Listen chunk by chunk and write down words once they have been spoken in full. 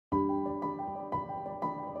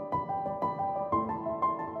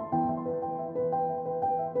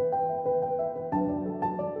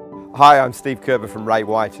Hi, I'm Steve Kerber from Ray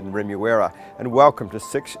White in Remuera, and welcome to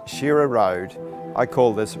 6 Shera Road. I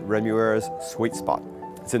call this Remuera's sweet spot.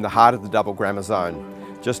 It's in the heart of the double grammar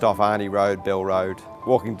zone, just off Arnie Road, Bell Road,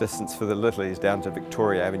 walking distance for the littlies down to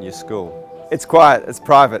Victoria Avenue School. It's quiet, it's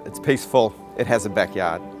private, it's peaceful, it has a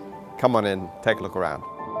backyard. Come on in, take a look around.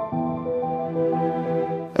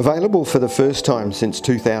 Available for the first time since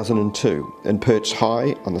 2002 and perched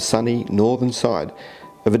high on the sunny northern side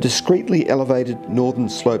of a discreetly elevated northern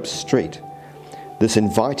slopes street, this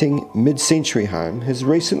inviting mid-century home has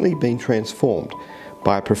recently been transformed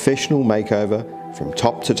by a professional makeover from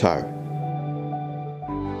top to toe.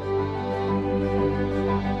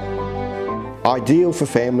 Ideal for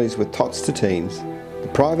families with tots to teens,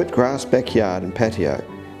 the private grass backyard and patio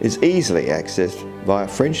is easily accessed via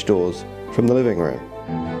French doors from the living room.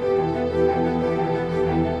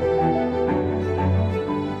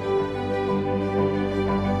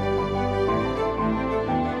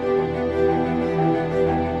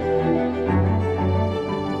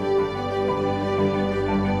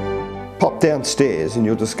 Pop downstairs and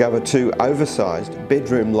you'll discover two oversized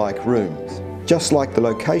bedroom-like rooms. Just like the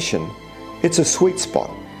location, it's a sweet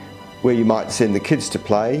spot where you might send the kids to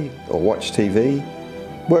play or watch TV,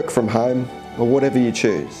 work from home, or whatever you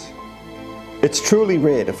choose. It's truly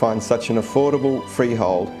rare to find such an affordable,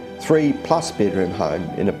 freehold, 3+ bedroom home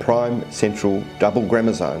in a prime central double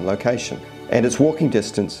grammar zone location, and it's walking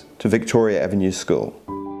distance to Victoria Avenue School.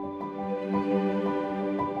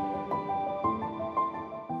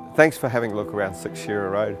 Thanks for having a look around 6 Shera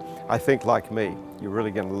Road. I think, like me, you're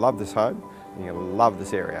really going to love this home and you're going to love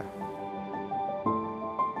this area.